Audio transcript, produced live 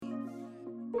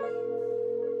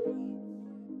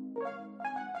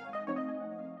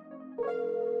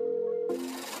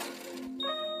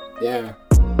Yeah,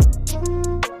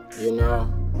 you know,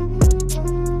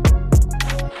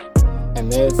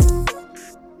 and this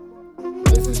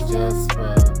is just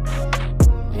for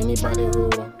anybody who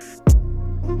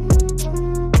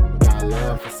got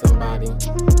love for somebody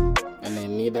and they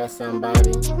need that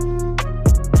somebody.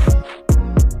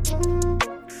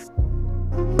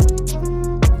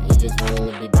 And you just want them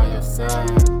to be by your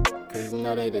side, cause you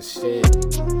know they the shit.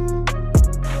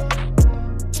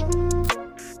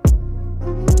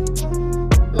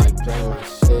 Play my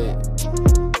shit,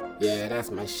 yeah, that's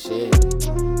my shit.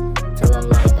 Tell them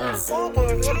like, Sugar,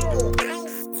 honey,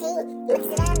 iced tea, mix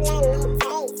it up, let me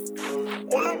taste. Love all on my mind,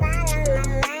 fear all over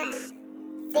my face. Want you so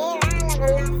bad I cry,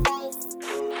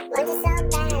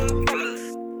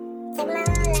 take my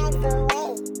whole life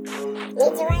away. Need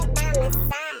you right by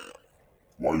my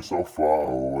side. Why you so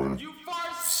far away?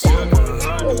 sugar,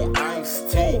 honey, iced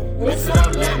tea, mix it up,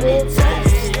 let me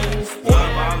taste.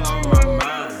 Love all on my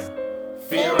mind,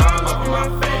 fear all over my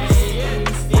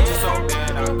face. Want you so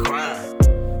bad I cry,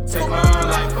 take my whole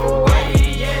life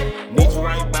away. Need you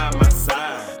right by my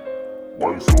side.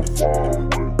 Why you so far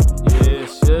away? Yeah,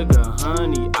 sugar,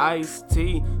 honey, iced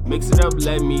tea, mix it up,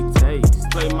 let me taste.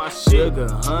 Play my sugar,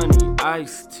 honey,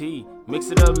 iced tea,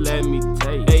 mix it up, let me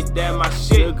taste. Hey, that my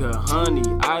sugar, honey,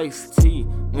 iced tea,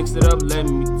 mix it up, let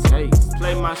me taste.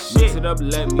 Play my shit, mix it up,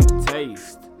 let me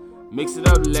taste. Mix it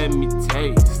up, let me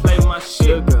taste. Play my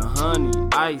sugar, honey,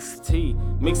 iced tea,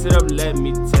 mix it up, let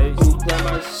me taste. Play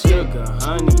my sugar,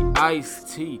 honey,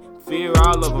 iced tea, fear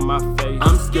all over my face.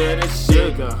 I'm scared of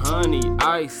sugar, honey,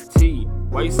 iced tea.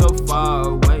 Why you so far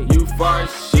away? You far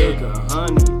as sugar,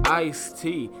 honey, iced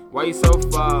tea. Why you so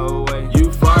far away?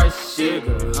 You far as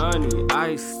sugar, honey,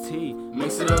 iced tea.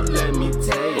 Mix it up, let me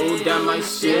taste. Ooh, that my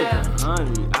sugar,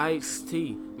 honey, iced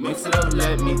tea. Mix it up,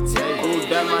 let me taste. Ooh,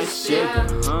 that my sugar,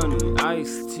 honey,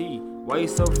 iced tea. Why you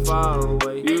so far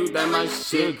away? You that my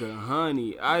sugar,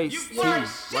 honey, iced tea.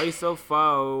 Why you so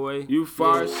far away? You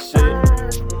far as shit.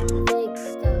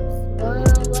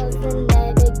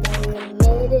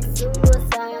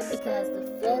 Suicide because the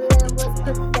feeling was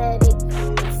pathetic.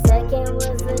 The second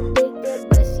was addicted,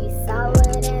 but she saw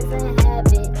it as a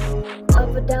habit.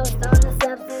 Overdosed on the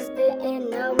substance, didn't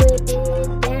know it did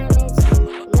damage.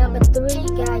 Number 3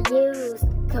 got used,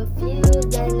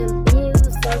 confused and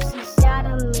abused, so she shot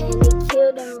him and he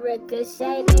killed him,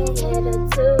 ricocheted and hit her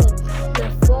too. The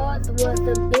 4th was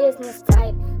the business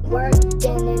type, worked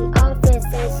in an office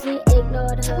and she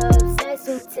ignored her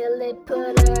obsession till it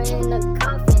put her in a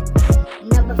coffin.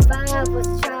 Number 5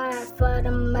 was tried for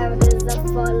the murders of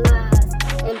 4 lives.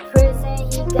 In prison,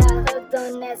 he got hooked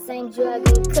on that same drug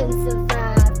and couldn't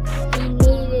survive. He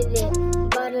needed it,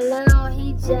 but alone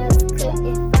he just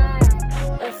couldn't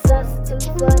find a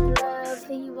substitute for the love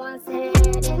he once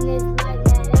had in his life.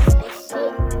 Now that's that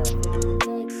shit.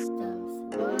 Victims,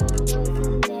 one was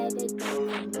an addict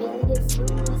and committed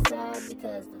suicide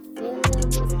because the feeling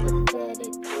was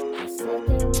pathetic. The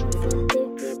second was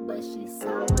addicted, but she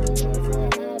saw it as a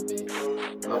habit.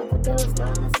 Overdosed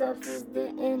on the substance,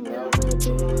 didn't know it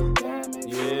did damage.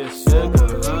 Yeah,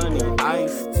 sugar, honey,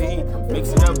 iced tea, mix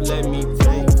it up, let me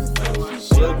taste.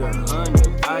 Sugar, honey,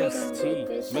 iced tea,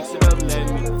 mix it up, let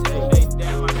me taste.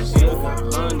 Sugar,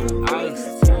 honey,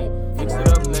 iced tea, mix it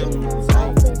up, let me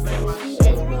taste.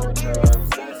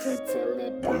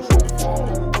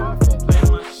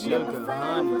 Sugar,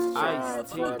 honey,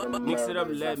 iced tea, mix it up,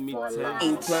 let me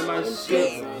taste. Play my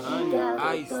shit, honey,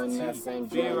 iced tea,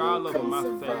 fear all over my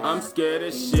face. I'm scared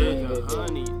of sugar,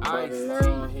 honey,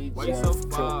 iced tea. Why you so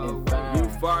far away? You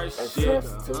far as sugar,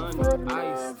 honey,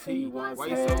 iced tea. Why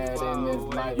you so far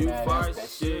away? You far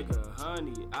as sugar,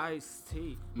 honey, iced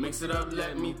tea. Mix it up,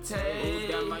 let me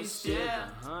taste. That my sugar,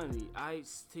 honey,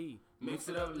 iced tea. Mix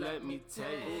it up, let me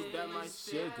taste. That my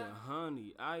sugar,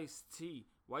 honey, iced tea.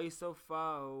 Why you so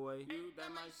far away? You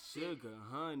that my sugar,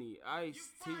 honey,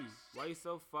 iced tea. Why you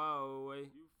so far away?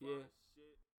 Yeah.